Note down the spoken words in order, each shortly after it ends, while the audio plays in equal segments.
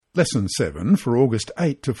Lesson 7 for August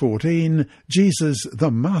 8 to 14, Jesus,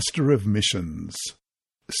 the Master of Missions.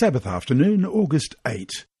 Sabbath afternoon, August 8.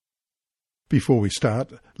 Before we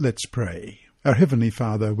start, let's pray. Our Heavenly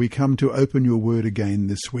Father, we come to open your word again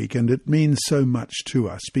this week, and it means so much to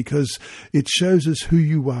us because it shows us who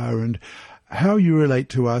you are and how you relate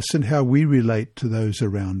to us and how we relate to those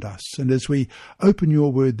around us. And as we open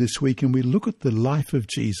your word this week and we look at the life of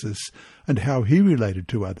Jesus and how he related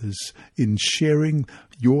to others in sharing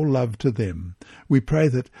your love to them, we pray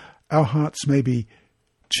that our hearts may be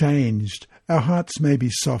changed, our hearts may be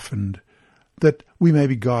softened, that we may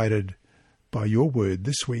be guided by your word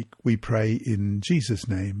this week. We pray in Jesus'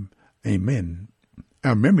 name. Amen.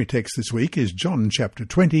 Our memory text this week is John chapter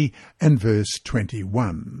 20 and verse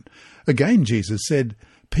 21. Again, Jesus said,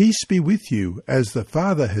 "Peace be with you. As the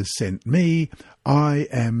Father has sent me, I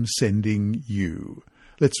am sending you."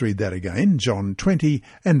 Let's read that again, John 20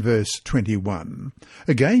 and verse 21.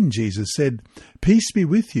 Again, Jesus said, "Peace be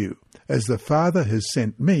with you. As the Father has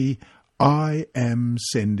sent me, I am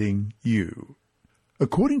sending you."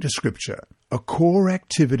 According to Scripture, a core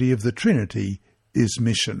activity of the Trinity is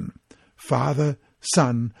mission. Father,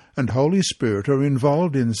 Son, and Holy Spirit are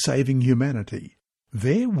involved in saving humanity.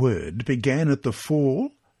 Their word began at the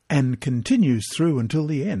fall and continues through until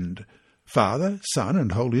the end. Father, Son,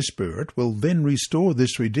 and Holy Spirit will then restore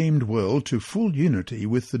this redeemed world to full unity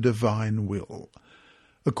with the divine will.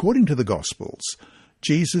 According to the Gospels,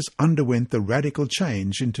 Jesus underwent the radical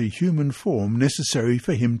change into human form necessary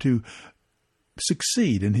for him to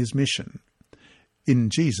succeed in his mission.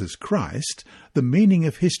 In Jesus Christ, the meaning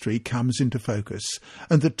of history comes into focus,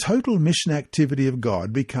 and the total mission activity of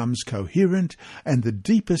God becomes coherent, and the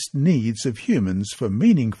deepest needs of humans for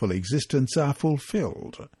meaningful existence are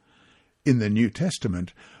fulfilled. In the New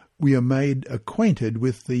Testament, we are made acquainted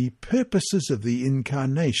with the purposes of the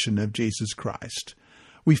incarnation of Jesus Christ.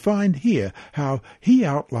 We find here how he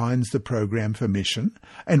outlines the program for mission,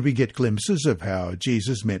 and we get glimpses of how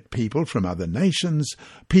Jesus met people from other nations,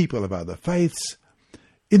 people of other faiths.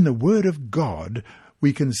 In the Word of God,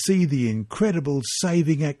 we can see the incredible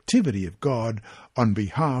saving activity of God on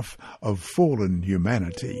behalf of fallen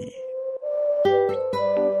humanity.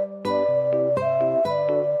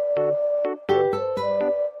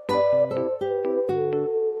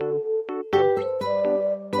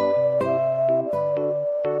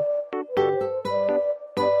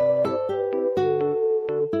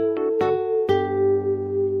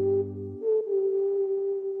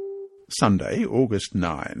 Sunday, August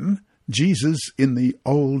 9, Jesus in the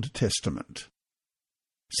Old Testament.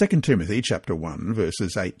 2 Timothy chapter 1,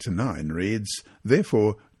 verses 8 to 9 reads,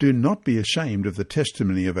 "Therefore do not be ashamed of the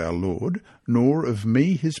testimony of our Lord, nor of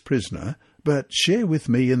me his prisoner, but share with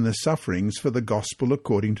me in the sufferings for the gospel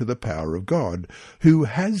according to the power of God, who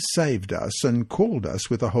has saved us and called us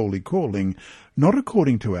with a holy calling, not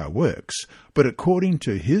according to our works, but according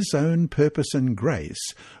to his own purpose and grace,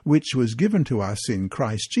 which was given to us in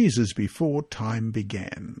Christ Jesus before time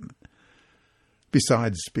began."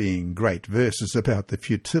 Besides being great verses about the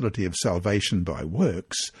futility of salvation by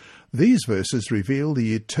works, these verses reveal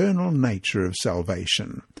the eternal nature of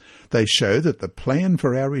salvation. They show that the plan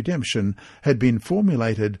for our redemption had been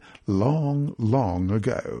formulated long, long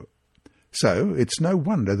ago. So it's no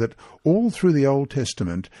wonder that all through the Old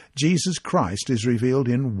Testament, Jesus Christ is revealed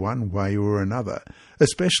in one way or another.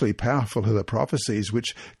 Especially powerful are the prophecies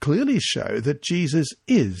which clearly show that Jesus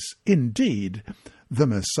is indeed the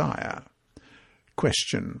Messiah.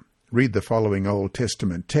 Question. Read the following Old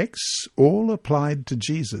Testament texts, all applied to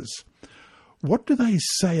Jesus. What do they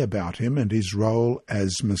say about him and his role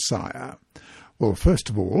as Messiah? Well, first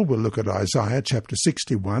of all, we'll look at Isaiah chapter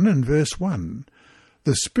 61 and verse 1.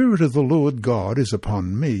 "The Spirit of the Lord God is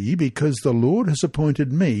upon me, because the Lord has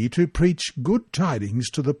appointed me to preach good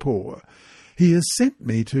tidings to the poor. He has sent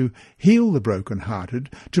me to heal the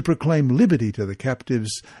brokenhearted, to proclaim liberty to the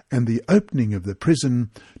captives, and the opening of the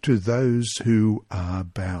prison to those who are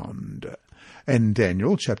bound." And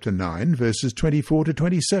Daniel chapter 9, verses 24 to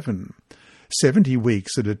 27. 70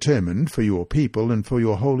 weeks are determined for your people and for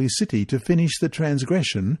your holy city to finish the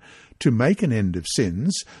transgression, to make an end of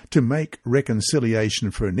sins, to make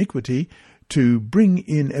reconciliation for iniquity, to bring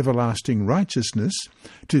in everlasting righteousness,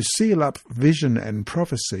 to seal up vision and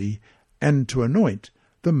prophecy, and to anoint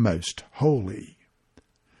the most holy.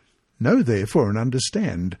 Know therefore and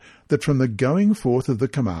understand that from the going forth of the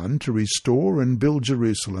command to restore and build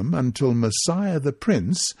Jerusalem until Messiah the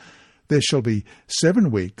Prince, there shall be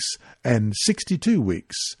 7 weeks and 62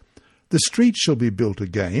 weeks. The street shall be built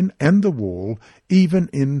again, and the wall, even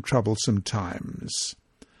in troublesome times.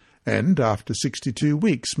 And after 62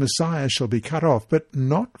 weeks Messiah shall be cut off, but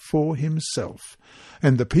not for himself.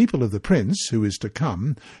 And the people of the prince, who is to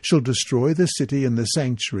come, shall destroy the city and the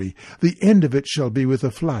sanctuary. The end of it shall be with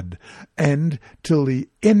a flood, and till the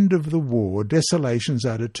end of the war desolations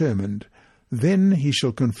are determined. Then he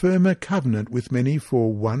shall confirm a covenant with many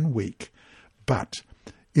for 1 week. But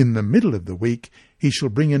in the middle of the week he shall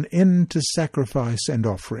bring an end to sacrifice and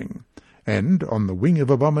offering. And on the wing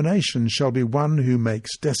of abomination shall be one who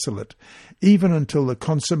makes desolate, even until the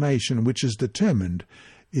consummation which is determined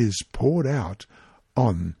is poured out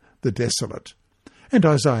on the desolate. And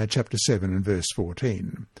Isaiah chapter 7 and verse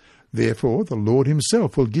 14. Therefore the Lord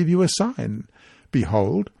himself will give you a sign.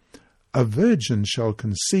 Behold, a virgin shall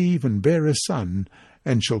conceive and bear a son,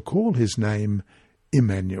 and shall call his name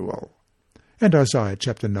Emmanuel. And Isaiah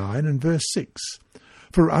chapter 9 and verse 6.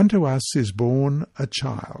 For unto us is born a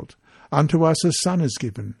child, unto us a son is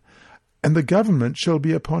given, and the government shall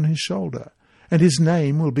be upon his shoulder, and his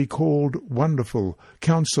name will be called Wonderful,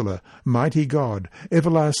 Counselor, Mighty God,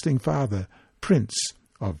 Everlasting Father, Prince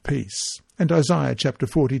of Peace. And Isaiah chapter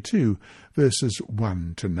 42, verses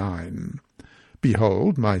 1 to 9.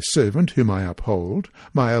 Behold, my servant whom I uphold,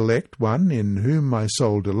 my elect one in whom my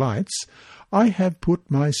soul delights, I have put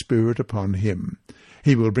my spirit upon him.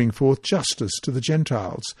 He will bring forth justice to the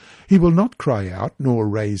Gentiles. He will not cry out, nor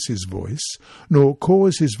raise his voice, nor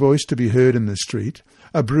cause his voice to be heard in the street.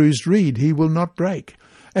 A bruised reed he will not break,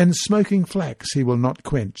 and smoking flax he will not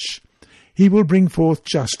quench. He will bring forth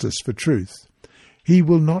justice for truth. He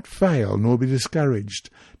will not fail nor be discouraged,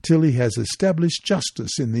 till he has established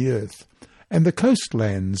justice in the earth, and the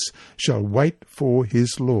coastlands shall wait for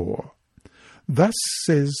his law. Thus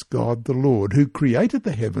says God the Lord, who created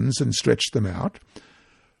the heavens and stretched them out,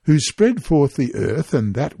 who spread forth the earth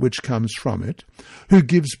and that which comes from it, who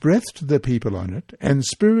gives breath to the people on it, and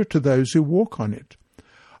spirit to those who walk on it.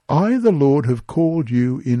 I, the Lord, have called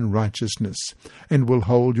you in righteousness, and will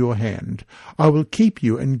hold your hand. I will keep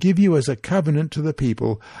you and give you as a covenant to the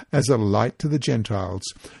people, as a light to the Gentiles,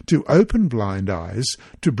 to open blind eyes,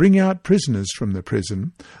 to bring out prisoners from the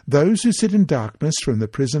prison, those who sit in darkness from the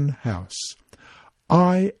prison house.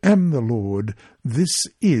 I am the Lord, this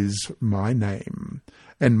is my name.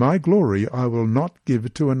 And my glory I will not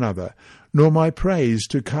give to another, nor my praise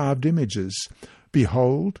to carved images.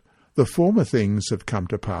 Behold, the former things have come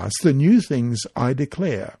to pass, the new things I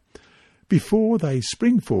declare. Before they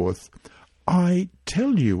spring forth, I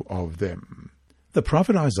tell you of them. The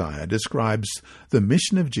prophet Isaiah describes the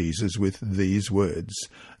mission of Jesus with these words,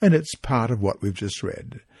 and it's part of what we've just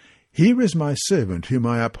read. Here is my servant whom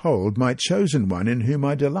I uphold, my chosen one in whom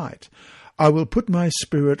I delight. I will put my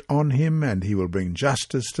spirit on him, and he will bring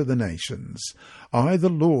justice to the nations. I, the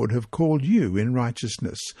Lord, have called you in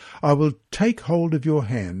righteousness. I will take hold of your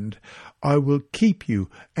hand. I will keep you,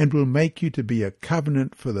 and will make you to be a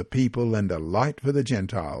covenant for the people and a light for the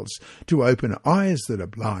Gentiles, to open eyes that are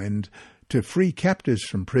blind, to free captives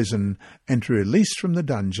from prison, and to release from the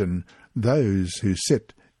dungeon those who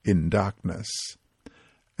sit in darkness.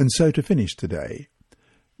 And so to finish today,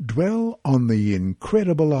 dwell on the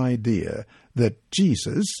incredible idea that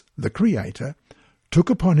Jesus, the Creator, took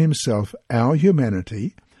upon himself our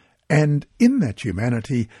humanity, and in that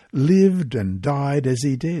humanity lived and died as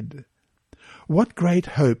he did. What great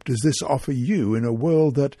hope does this offer you in a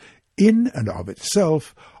world that, in and of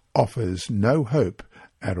itself, offers no hope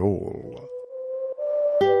at all?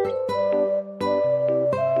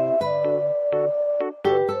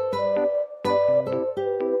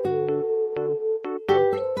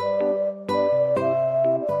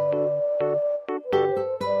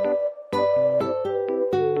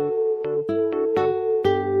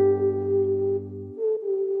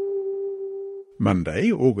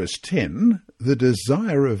 Monday, August 10, the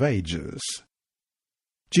desire of ages.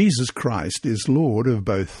 Jesus Christ is Lord of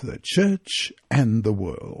both the church and the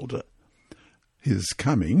world. His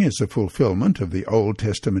coming is a fulfillment of the Old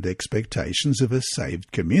Testament expectations of a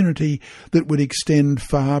saved community that would extend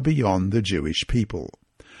far beyond the Jewish people.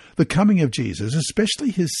 The coming of Jesus, especially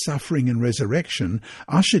his suffering and resurrection,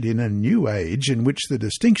 ushered in a new age in which the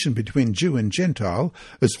distinction between Jew and Gentile,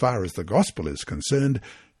 as far as the gospel is concerned,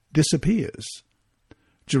 disappears.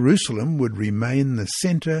 Jerusalem would remain the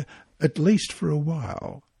centre, at least for a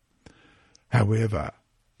while. However,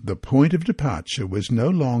 the point of departure was no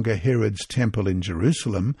longer Herod's temple in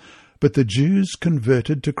Jerusalem, but the Jews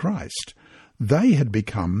converted to Christ. They had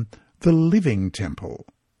become the living temple.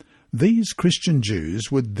 These Christian Jews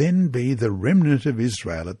would then be the remnant of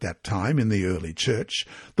Israel at that time in the early church,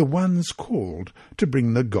 the ones called to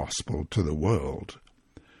bring the gospel to the world.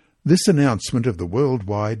 This announcement of the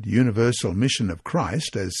worldwide universal mission of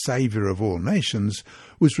Christ as Saviour of all nations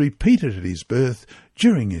was repeated at his birth,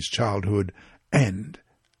 during his childhood, and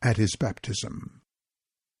at his baptism.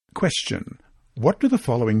 Question: what do the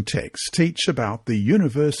following texts teach about the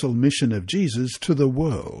universal mission of Jesus to the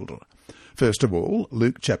world? First of all,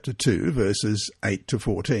 Luke chapter 2, verses 8 to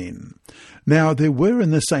 14. Now there were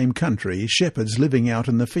in the same country shepherds living out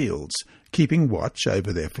in the fields, keeping watch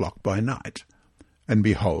over their flock by night. And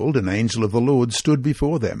behold, an angel of the Lord stood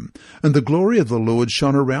before them, and the glory of the Lord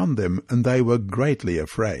shone around them, and they were greatly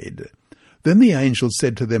afraid. Then the angel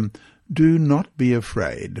said to them, Do not be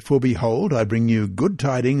afraid, for behold, I bring you good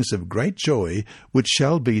tidings of great joy, which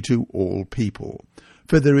shall be to all people.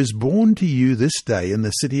 For there is born to you this day in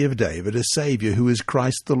the city of David a Saviour, who is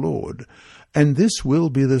Christ the Lord. And this will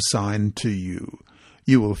be the sign to you.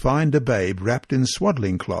 You will find a babe wrapped in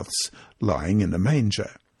swaddling cloths, lying in a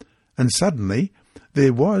manger. And suddenly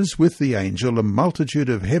there was with the angel a multitude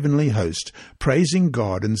of heavenly hosts, praising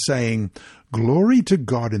God and saying, Glory to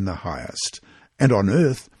God in the highest, and on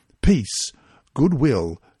earth peace,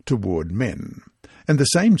 goodwill toward men. And the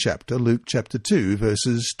same chapter, Luke chapter 2,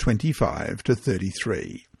 verses 25 to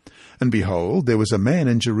 33. And behold, there was a man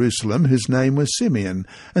in Jerusalem whose name was Simeon,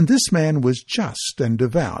 and this man was just and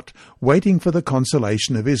devout, waiting for the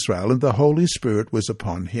consolation of Israel, and the Holy Spirit was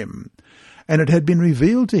upon him. And it had been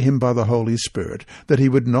revealed to him by the Holy Spirit that he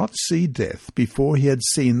would not see death before he had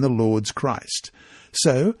seen the Lord's Christ.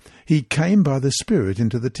 So he came by the Spirit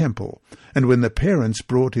into the temple, and when the parents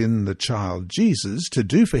brought in the child Jesus to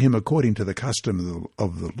do for him according to the custom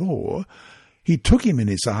of the law, he took him in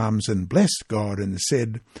his arms and blessed God and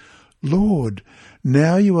said, Lord,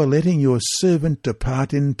 now you are letting your servant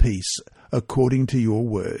depart in peace according to your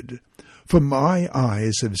word. For my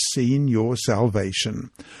eyes have seen your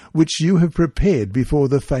salvation, which you have prepared before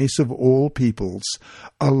the face of all peoples,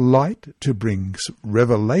 a light to bring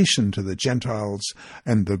revelation to the Gentiles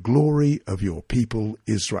and the glory of your people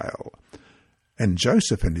Israel. And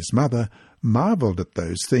Joseph and his mother marvelled at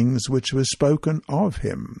those things which were spoken of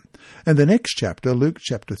him. And the next chapter, Luke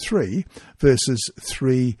chapter 3, verses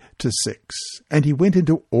 3 to 6. And he went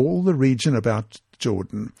into all the region about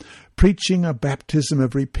Jordan, preaching a baptism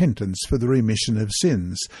of repentance for the remission of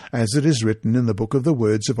sins, as it is written in the book of the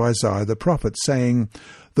words of Isaiah the prophet, saying,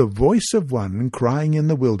 The voice of one crying in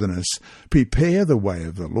the wilderness, Prepare the way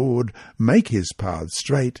of the Lord, make his paths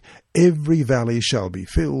straight, every valley shall be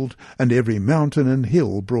filled, and every mountain and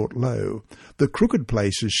hill brought low. The crooked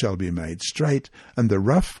places shall be made straight, and the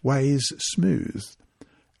rough ways smooth.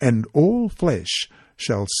 And all flesh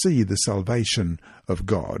shall see the salvation of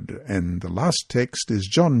God. And the last text is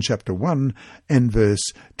John chapter 1 and verse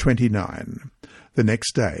 29. The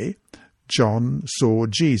next day John saw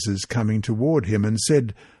Jesus coming toward him and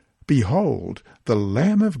said, Behold, the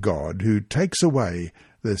Lamb of God who takes away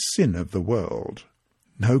the sin of the world.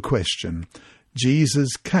 No question,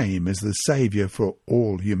 Jesus came as the Saviour for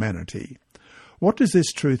all humanity. What does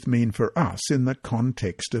this truth mean for us in the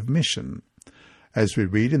context of mission? As we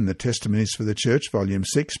read in the Testimonies for the Church, Volume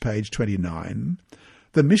 6, page 29,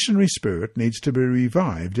 the missionary spirit needs to be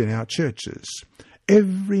revived in our churches.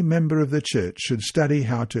 Every member of the church should study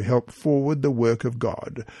how to help forward the work of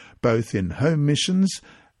God, both in home missions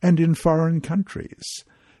and in foreign countries.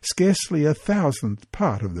 Scarcely 1,000th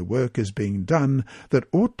part of the work is being done that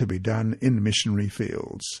ought to be done in missionary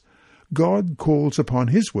fields. God calls upon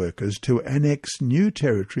his workers to annex new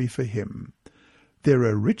territory for him. There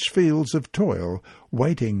are rich fields of toil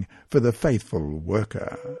waiting for the faithful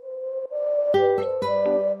worker.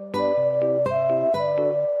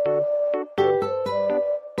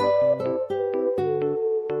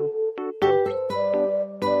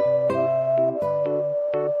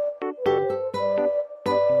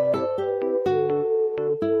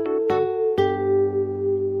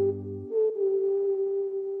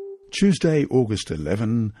 Tuesday, August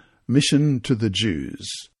 11, Mission to the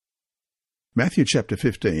Jews. Matthew chapter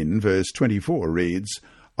 15, verse 24 reads,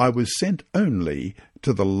 I was sent only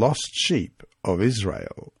to the lost sheep of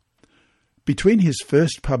Israel. Between his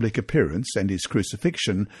first public appearance and his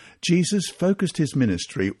crucifixion, Jesus focused his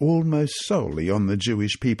ministry almost solely on the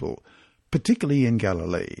Jewish people, particularly in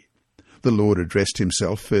Galilee. The Lord addressed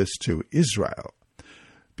himself first to Israel.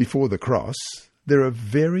 Before the cross, there are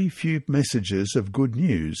very few messages of good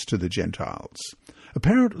news to the Gentiles.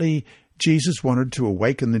 Apparently, Jesus wanted to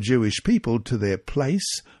awaken the Jewish people to their place,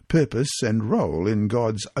 purpose, and role in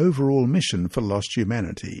God's overall mission for lost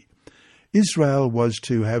humanity. Israel was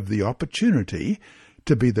to have the opportunity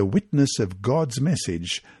to be the witness of God's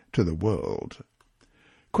message to the world.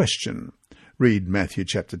 Question. Read Matthew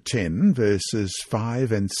chapter 10, verses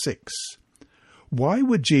 5 and 6. Why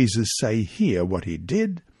would Jesus say here what he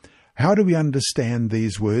did? How do we understand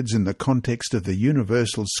these words in the context of the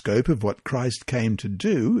universal scope of what Christ came to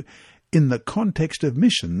do, in the context of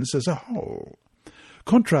missions as a whole?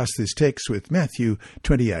 Contrast this text with Matthew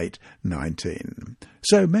 28:19.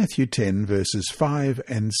 So Matthew 10 verses 5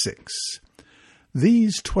 and 6.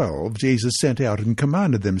 These 12 Jesus sent out and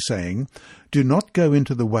commanded them, saying, Do not go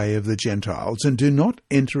into the way of the Gentiles, and do not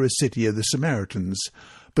enter a city of the Samaritans,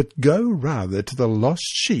 but go rather to the lost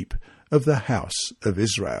sheep of the house of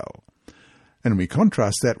Israel. And we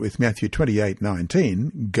contrast that with Matthew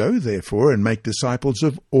 28:19, Go therefore and make disciples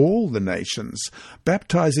of all the nations,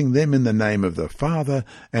 baptizing them in the name of the Father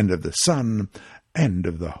and of the Son and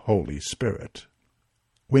of the Holy Spirit.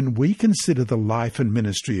 When we consider the life and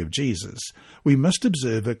ministry of Jesus, we must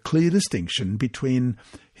observe a clear distinction between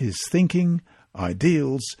his thinking,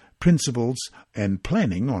 ideals, principles, and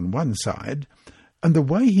planning on one side, and the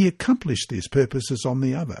way he accomplished these purposes on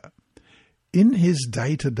the other. In his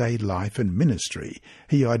day-to-day life and ministry,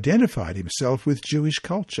 he identified himself with Jewish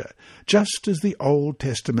culture, just as the Old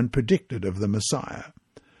Testament predicted of the Messiah.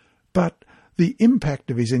 But the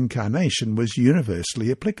impact of his incarnation was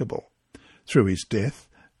universally applicable. Through his death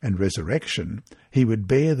and resurrection, he would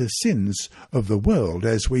bear the sins of the world,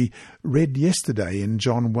 as we read yesterday in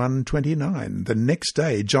John 1:29. The next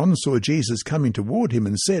day John saw Jesus coming toward him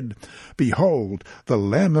and said, Behold, the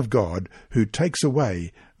Lamb of God who takes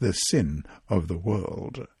away the sin of the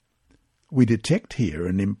world. We detect here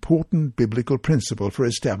an important biblical principle for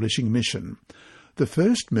establishing mission. The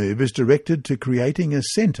first move is directed to creating a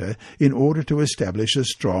centre in order to establish a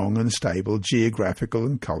strong and stable geographical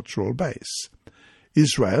and cultural base.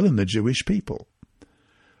 Israel and the Jewish people.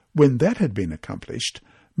 When that had been accomplished,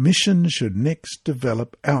 mission should next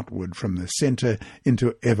develop outward from the centre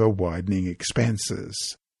into ever-widening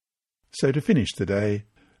expanses. So to finish the day,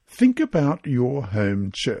 think about your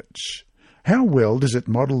home church. How well does it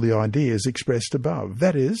model the ideas expressed above?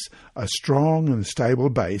 That is, a strong and stable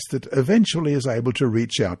base that eventually is able to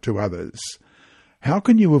reach out to others. How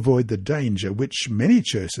can you avoid the danger which many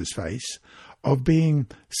churches face of being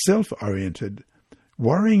self-oriented,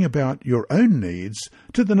 worrying about your own needs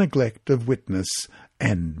to the neglect of witness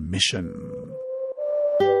and mission?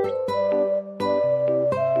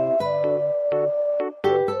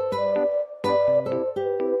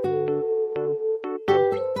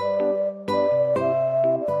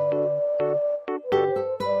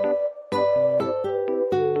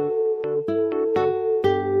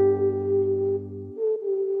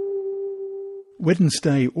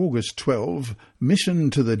 Wednesday, August 12, Mission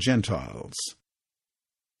to the Gentiles.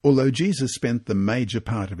 Although Jesus spent the major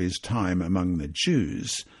part of his time among the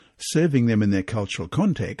Jews, serving them in their cultural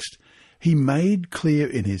context, he made clear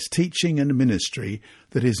in his teaching and ministry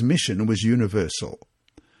that his mission was universal.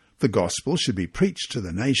 The gospel should be preached to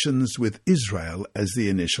the nations with Israel as the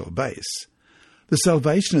initial base. The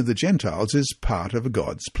salvation of the Gentiles is part of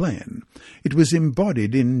God's plan. It was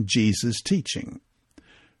embodied in Jesus' teaching.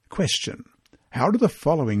 Question: how do the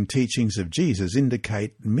following teachings of Jesus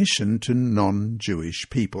indicate mission to non-Jewish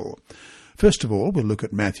people? First of all, we'll look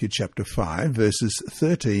at Matthew chapter 5, verses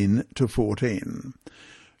 13 to 14.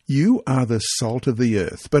 You are the salt of the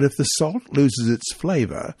earth, but if the salt loses its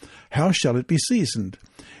flavour, how shall it be seasoned?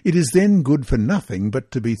 It is then good for nothing but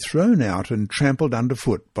to be thrown out and trampled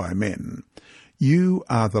underfoot by men. You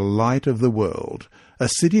are the light of the world. A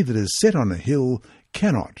city that is set on a hill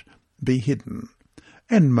cannot be hidden.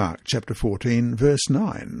 And Mark chapter 14, verse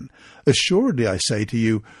 9. Assuredly I say to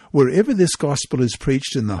you, wherever this gospel is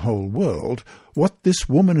preached in the whole world, what this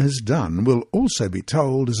woman has done will also be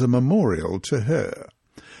told as a memorial to her.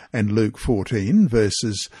 And Luke 14,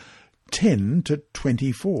 verses 10 to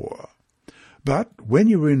 24. But when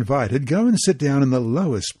you are invited, go and sit down in the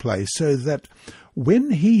lowest place, so that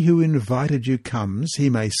when he who invited you comes, he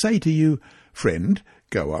may say to you, Friend,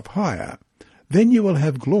 go up higher. Then you will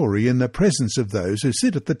have glory in the presence of those who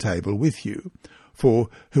sit at the table with you. For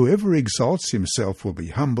whoever exalts himself will be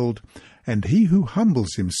humbled, and he who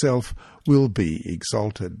humbles himself will be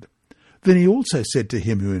exalted. Then he also said to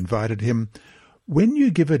him who invited him, When you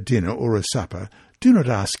give a dinner or a supper, do not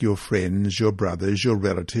ask your friends, your brothers, your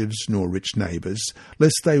relatives, nor rich neighbours,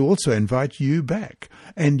 lest they also invite you back,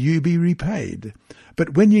 and you be repaid.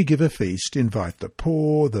 But when you give a feast, invite the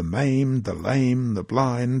poor, the maimed, the lame, the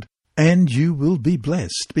blind, and you will be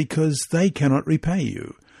blessed, because they cannot repay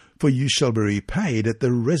you, for you shall be repaid at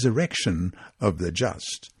the resurrection of the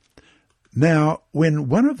just. Now, when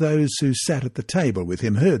one of those who sat at the table with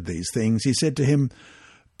him heard these things, he said to him,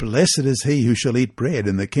 Blessed is he who shall eat bread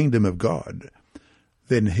in the kingdom of God.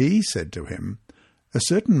 Then he said to him, A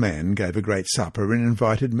certain man gave a great supper and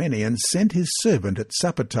invited many, and sent his servant at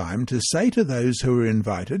supper time to say to those who were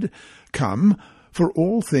invited, Come, for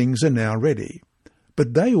all things are now ready.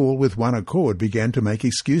 But they all with one accord began to make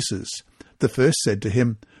excuses. The first said to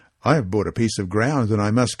him, I have bought a piece of ground, and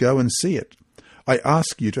I must go and see it. I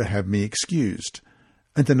ask you to have me excused.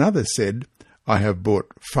 And another said, I have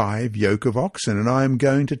bought 5 yoke of oxen, and I am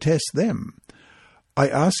going to test them. I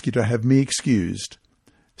ask you to have me excused.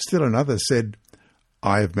 Still another said,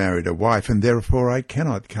 I have married a wife, and therefore I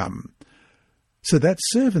cannot come. So that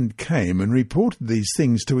servant came and reported these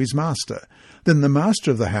things to his master. Then the master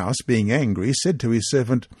of the house, being angry, said to his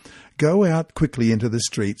servant, Go out quickly into the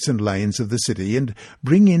streets and lanes of the city, and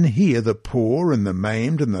bring in here the poor and the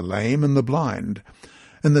maimed and the lame and the blind.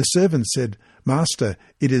 And the servant said, Master,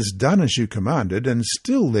 it is done as you commanded, and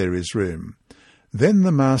still there is room. Then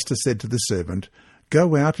the master said to the servant,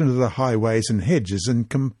 Go out into the highways and hedges, and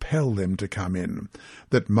compel them to come in,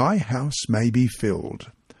 that my house may be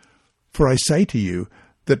filled. For I say to you,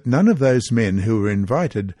 that none of those men who were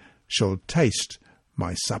invited shall taste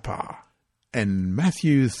my supper. And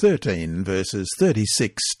Matthew 13, verses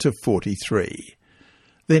 36 to 43.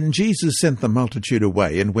 Then Jesus sent the multitude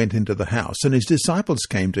away and went into the house, and his disciples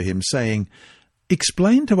came to him, saying,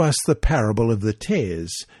 Explain to us the parable of the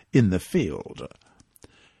tares in the field.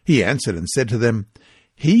 He answered and said to them,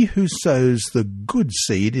 He who sows the good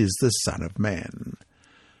seed is the Son of Man.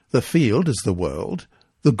 The field is the world.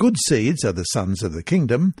 The good seeds are the sons of the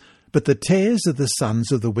kingdom, but the tares are the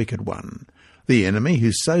sons of the wicked one. The enemy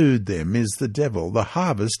who sowed them is the devil. The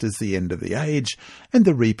harvest is the end of the age, and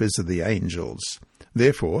the reapers are the angels.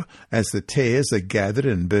 Therefore, as the tares are gathered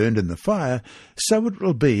and burned in the fire, so it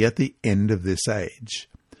will be at the end of this age.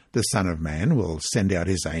 The Son of Man will send out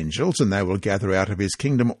his angels, and they will gather out of his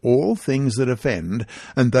kingdom all things that offend,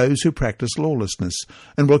 and those who practice lawlessness,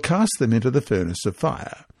 and will cast them into the furnace of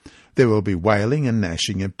fire. There will be wailing and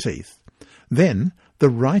gnashing of teeth. Then the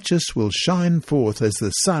righteous will shine forth as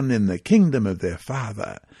the sun in the kingdom of their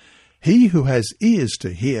Father. He who has ears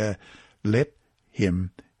to hear, let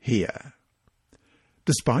him hear.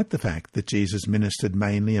 Despite the fact that Jesus ministered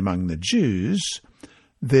mainly among the Jews,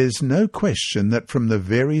 there's no question that from the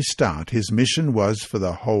very start his mission was for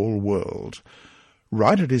the whole world.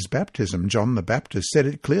 Right at his baptism, John the Baptist said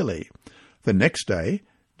it clearly. The next day,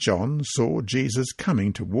 John saw Jesus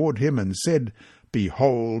coming toward him and said,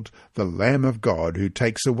 Behold, the Lamb of God who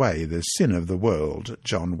takes away the sin of the world.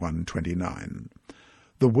 John 1:29.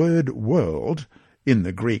 The word world, in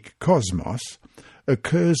the Greek cosmos,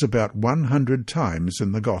 occurs about 100 times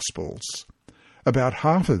in the Gospels. About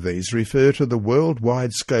half of these refer to the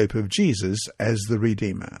worldwide scope of Jesus as the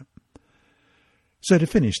Redeemer. So to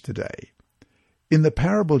finish today, in the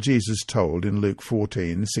parable Jesus told in Luke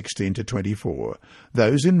 14:16-24,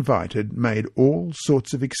 those invited made all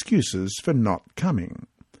sorts of excuses for not coming.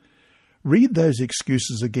 Read those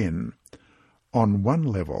excuses again. On one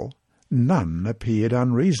level, none appeared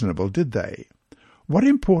unreasonable, did they? What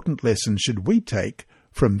important lesson should we take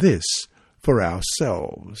from this for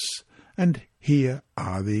ourselves? And here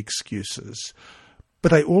are the excuses.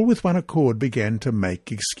 But they all with one accord began to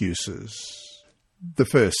make excuses. The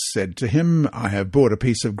first said to him, I have bought a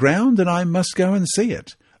piece of ground, and I must go and see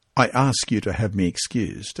it. I ask you to have me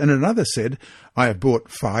excused. And another said, I have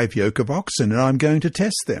bought 5 yoke of oxen, and I am going to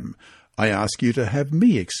test them. I ask you to have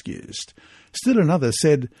me excused. Still another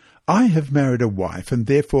said, I have married a wife, and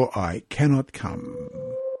therefore I cannot come.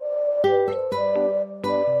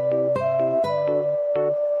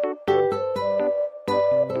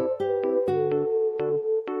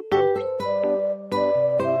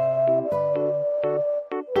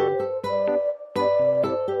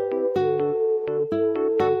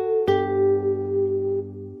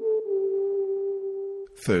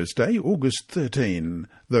 Thursday, August 13,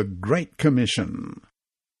 the Great Commission.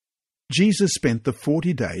 Jesus spent the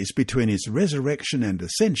 40 days between his resurrection and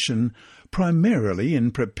ascension primarily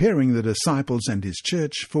in preparing the disciples and his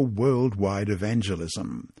church for worldwide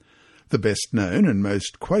evangelism. The best known and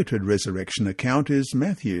most quoted resurrection account is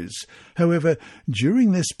Matthew's. However,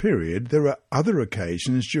 during this period there are other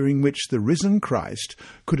occasions during which the risen Christ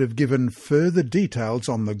could have given further details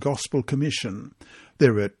on the Gospel Commission.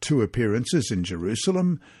 There are 2 appearances in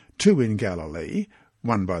Jerusalem, 2 in Galilee,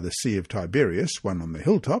 one by the Sea of Tiberias, one on the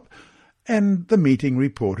hilltop, and the meeting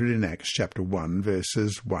reported in Acts chapter 1,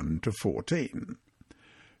 verses 1-14.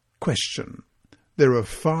 Question. There are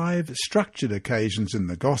 5 structured occasions in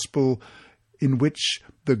the Gospel in which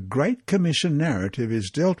the Great Commission narrative is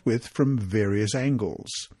dealt with from various angles.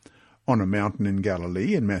 on a mountain in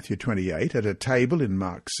Galilee in Matthew 28, at a table in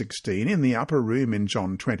Mark 16, in the upper room in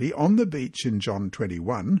John 20, on the beach in John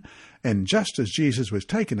 21, and just as Jesus was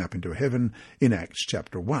taken up into heaven in Acts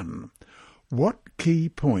chapter 1. What key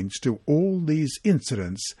points do all these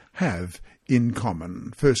incidents have in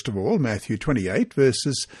common? First of all, Matthew 28,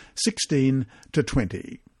 verses 16 to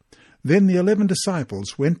 20. Then the 11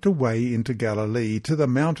 disciples went away into Galilee, to the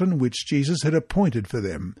mountain which Jesus had appointed for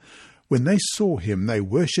them. When they saw him, they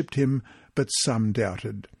worshipped him, but some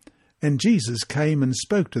doubted. And Jesus came and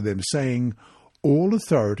spoke to them, saying, All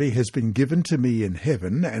authority has been given to me in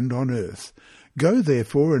heaven and on earth. Go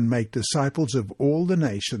therefore and make disciples of all the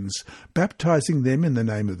nations, baptizing them in the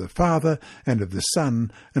name of the Father, and of the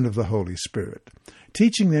Son, and of the Holy Spirit,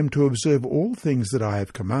 teaching them to observe all things that I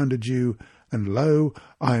have commanded you, and lo,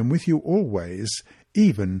 I am with you always,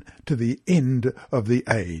 even to the end of the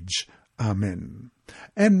age. Amen.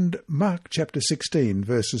 And Mark chapter 16,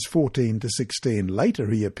 verses 14 to 16. Later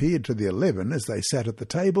he appeared to the 11 as they sat at the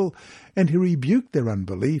table, and he rebuked their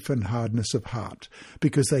unbelief and hardness of heart,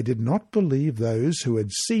 because they did not believe those who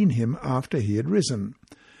had seen him after he had risen.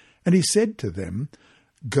 And he said to them,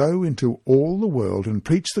 Go into all the world and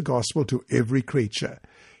preach the gospel to every creature.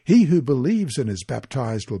 He who believes and is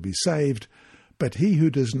baptized will be saved, but he who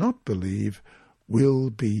does not believe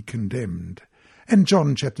will be condemned. And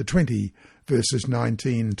John chapter 20, verses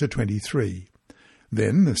 19 to 23.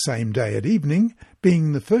 Then the same day at evening,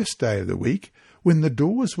 being the first day of the week, when the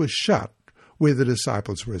doors were shut where the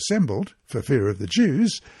disciples were assembled, for fear of the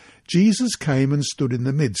Jews, Jesus came and stood in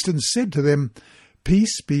the midst, and said to them,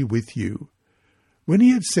 Peace be with you. When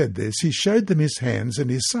he had said this, he showed them his hands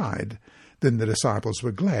and his side. Then the disciples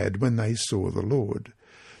were glad when they saw the Lord.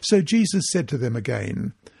 So Jesus said to them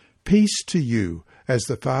again, Peace to you. As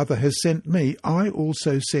the Father has sent me, I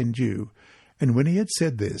also send you. And when he had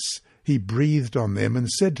said this, he breathed on them and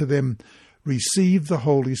said to them, Receive the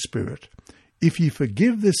Holy Spirit. If you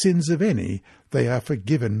forgive the sins of any, they are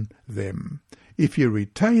forgiven them. If you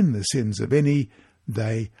retain the sins of any,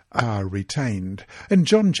 they are retained. And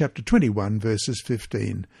John chapter 21, verses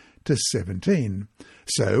 15 to 17.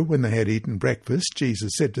 So when they had eaten breakfast,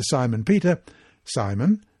 Jesus said to Simon Peter,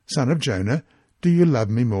 Simon, son of Jonah, do you love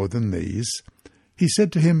me more than these? He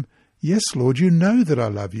said to him, Yes, Lord, you know that I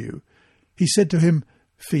love you. He said to him,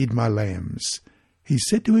 Feed my lambs. He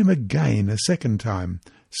said to him again a second time,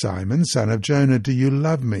 Simon, son of Jonah, do you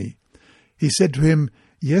love me? He said to him,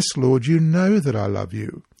 Yes, Lord, you know that I love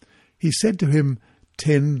you. He said to him,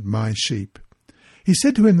 Tend my sheep. He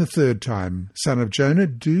said to him the third time, Son of Jonah,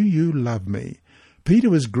 do you love me? Peter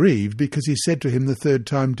was grieved because he said to him the third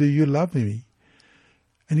time, Do you love me?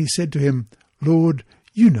 And he said to him, Lord,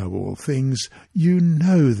 you know all things. You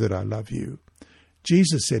know that I love you.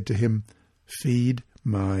 Jesus said to him, Feed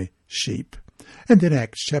my sheep. And then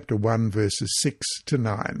Acts chapter 1, verses 6 to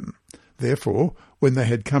 9. Therefore, when they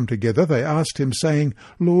had come together, they asked him, saying,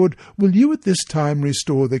 Lord, will you at this time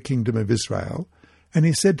restore the kingdom of Israel? And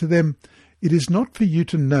he said to them, It is not for you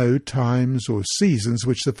to know times or seasons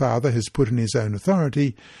which the Father has put in his own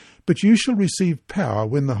authority, but you shall receive power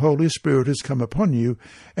when the Holy Spirit has come upon you,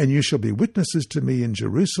 and you shall be witnesses to me in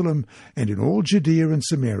Jerusalem and in all Judea and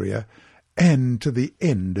Samaria, and to the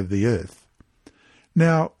end of the earth.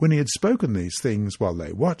 Now, when he had spoken these things while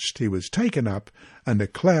they watched, he was taken up, and a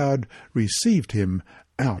cloud received him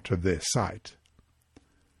out of their sight.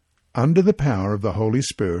 Under the power of the Holy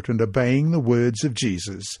Spirit and obeying the words of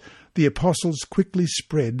Jesus, the apostles quickly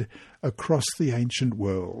spread across the ancient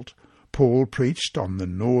world. Paul preached on the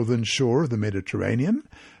northern shore of the Mediterranean.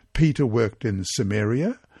 Peter worked in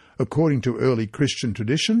Samaria. According to early Christian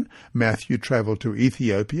tradition, Matthew travelled to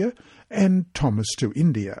Ethiopia and Thomas to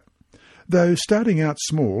India. Though starting out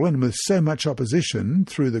small and with so much opposition,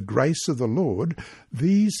 through the grace of the Lord,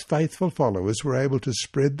 these faithful followers were able to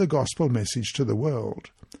spread the gospel message to the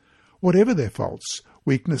world. Whatever their faults,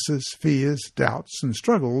 weaknesses, fears, doubts, and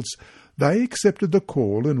struggles, they accepted the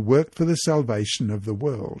call and worked for the salvation of the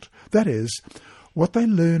world. That is, what they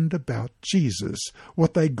learned about Jesus,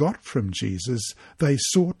 what they got from Jesus, they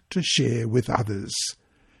sought to share with others.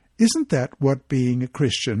 Isn't that what being a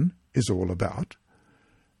Christian is all about?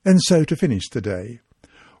 And so to finish the day,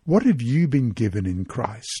 what have you been given in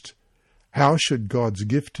Christ? How should God's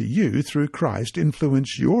gift to you through Christ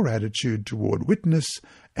influence your attitude toward witness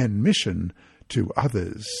and mission to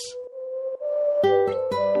others?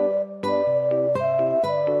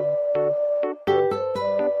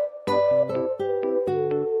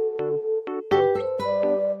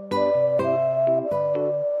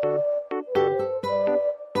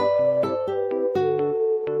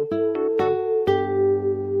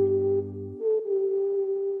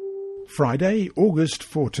 Friday, August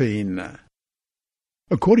 14.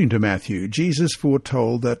 According to Matthew, Jesus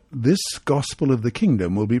foretold that this gospel of the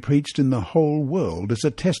kingdom will be preached in the whole world as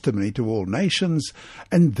a testimony to all nations,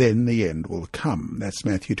 and then the end will come. That's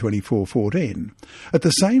Matthew 24:14. At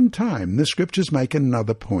the same time, the Scriptures make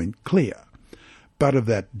another point clear. But of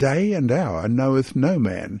that day and hour knoweth no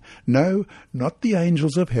man, no, not the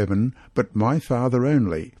angels of heaven, but my Father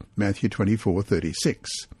only. Matthew 24:36.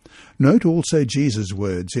 Note also Jesus'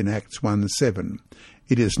 words in Acts 1:7.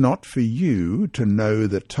 It is not for you to know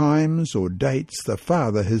the times or dates the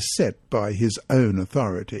Father has set by his own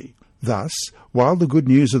authority. Thus, while the good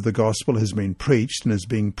news of the gospel has been preached and is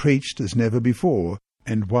being preached as never before,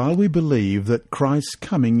 and while we believe that Christ's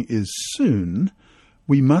coming is soon,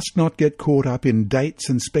 we must not get caught up in dates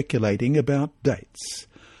and speculating about dates.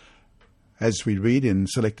 As we read in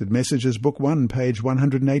Selected Messages, Book 1, page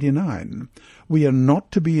 189, we are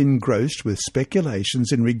not to be engrossed with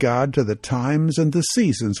speculations in regard to the times and the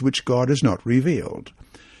seasons which God has not revealed.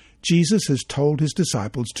 Jesus has told his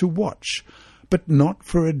disciples to watch, but not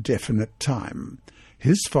for a definite time.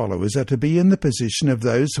 His followers are to be in the position of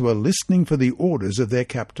those who are listening for the orders of their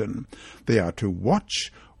captain. They are to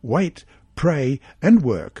watch, wait, pray, and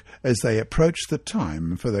work as they approach the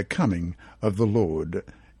time for the coming of the Lord.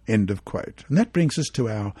 End of quote. And that brings us to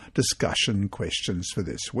our discussion questions for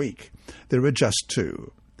this week. There are just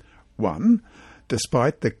two. 1.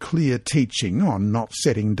 Despite the clear teaching on not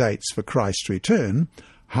setting dates for Christ's return,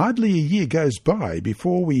 hardly a year goes by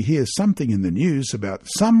before we hear something in the news about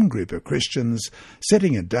some group of Christians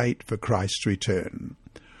setting a date for Christ's return.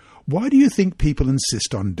 Why do you think people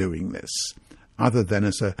insist on doing this, other than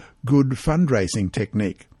as a good fundraising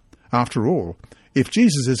technique? After all, if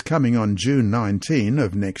Jesus is coming on June 19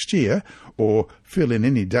 of next year, or fill in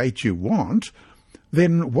any date you want,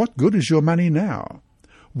 then what good is your money now?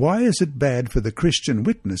 Why is it bad for the Christian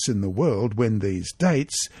witness in the world when these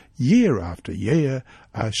dates, year after year,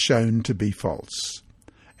 are shown to be false?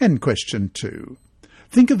 And question 2.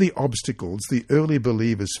 Think of the obstacles the early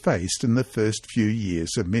believers faced in the first few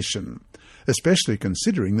years of mission, especially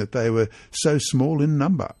considering that they were so small in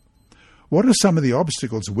number. What are some of the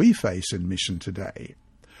obstacles we face in mission today?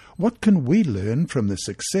 What can we learn from the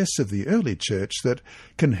success of the early church that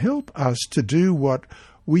can help us to do what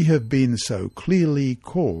we have been so clearly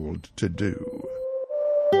called to do?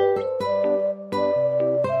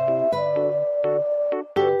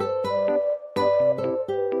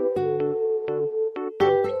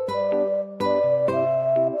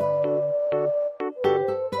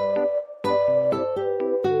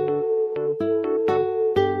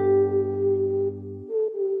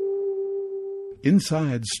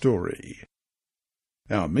 Inside Story.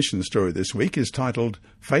 Our mission story this week is titled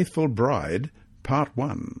Faithful Bride, Part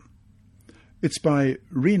 1. It's by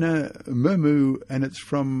Reena Murmu and it's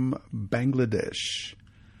from Bangladesh.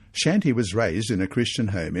 Shanti was raised in a Christian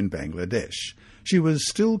home in Bangladesh. She was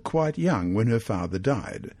still quite young when her father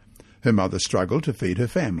died. Her mother struggled to feed her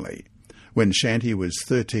family. When Shanti was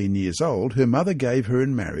 13 years old, her mother gave her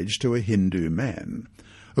in marriage to a Hindu man.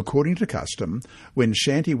 According to custom, when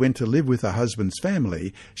Shanti went to live with her husband's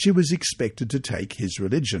family, she was expected to take his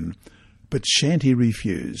religion. But Shanti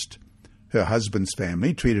refused. Her husband's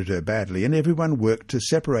family treated her badly, and everyone worked to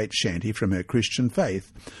separate Shanti from her Christian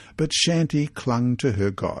faith, but Shanti clung to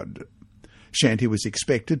her God. Shanti was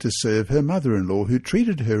expected to serve her mother-in-law, who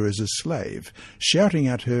treated her as a slave, shouting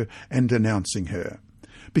at her and denouncing her.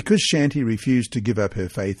 Because Shanti refused to give up her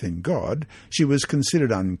faith in God, she was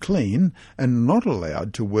considered unclean and not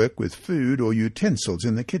allowed to work with food or utensils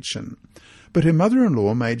in the kitchen. But her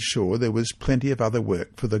mother-in-law made sure there was plenty of other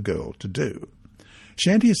work for the girl to do.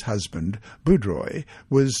 Shanti's husband, Budroy,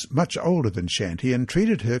 was much older than Shanti and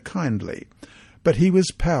treated her kindly. But he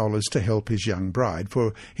was powerless to help his young bride,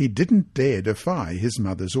 for he didn't dare defy his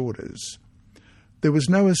mother's orders. There was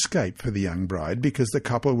no escape for the young bride because the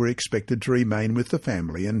couple were expected to remain with the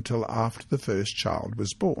family until after the first child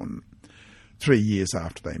was born. 3 years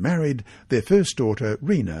after they married, their first daughter,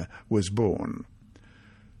 Reena, was born.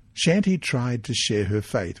 Shanti tried to share her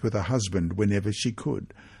faith with her husband whenever she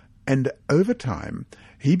could, and over time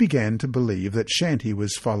he began to believe that Shanti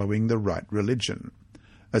was following the right religion.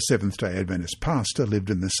 A Seventh-day Adventist pastor lived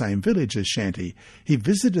in the same village as Shanti. He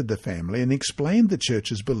visited the family and explained the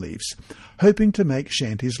church's beliefs, hoping to make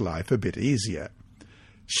Shanti's life a bit easier.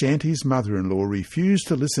 Shanti's mother-in-law refused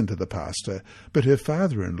to listen to the pastor, but her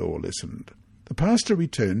father-in-law listened. The pastor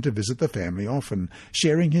returned to visit the family often,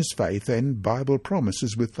 sharing his faith and Bible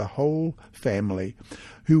promises with the whole family,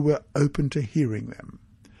 who were open to hearing them.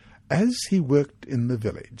 As he worked in the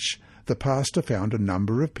village, the pastor found a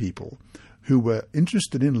number of people who were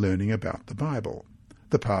interested in learning about the Bible.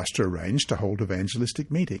 The pastor arranged to hold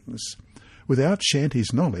evangelistic meetings. Without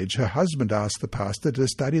Shanti's knowledge, her husband asked the pastor to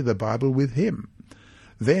study the Bible with him.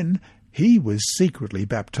 Then he was secretly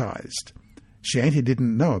baptized. Shanti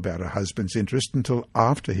didn't know about her husband's interest until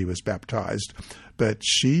after he was baptized, but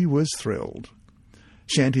she was thrilled.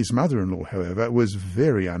 Shanti's mother-in-law, however, was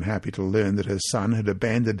very unhappy to learn that her son had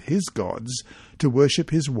abandoned his gods to worship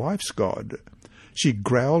his wife's god. She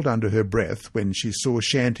growled under her breath when she saw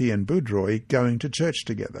Shanti and Budroy going to church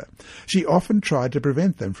together. She often tried to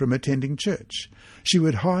prevent them from attending church. She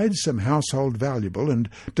would hide some household valuable and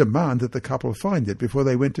demand that the couple find it before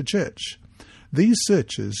they went to church. These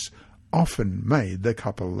searches often made the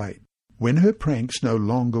couple late. When her pranks no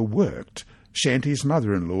longer worked, Shanti's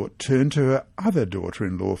mother-in-law turned to her other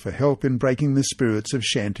daughter-in-law for help in breaking the spirits of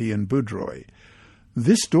Shanti and Budroy.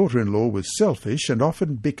 This daughter-in-law was selfish and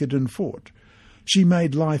often bickered and fought. She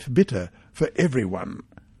made life bitter for everyone.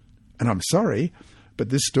 And I'm sorry, but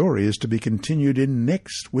this story is to be continued in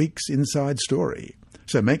next week's Inside Story.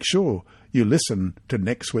 So make sure you listen to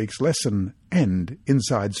next week's lesson and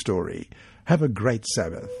Inside Story. Have a great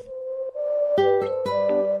Sabbath.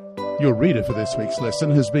 Your reader for this week's lesson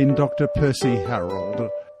has been Dr. Percy Harold.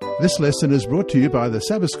 This lesson is brought to you by the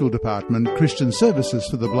Sabbath School Department, Christian Services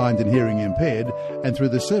for the Blind and Hearing Impaired, and through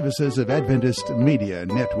the services of Adventist Media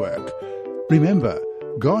Network. Remember,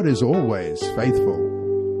 God is always faithful.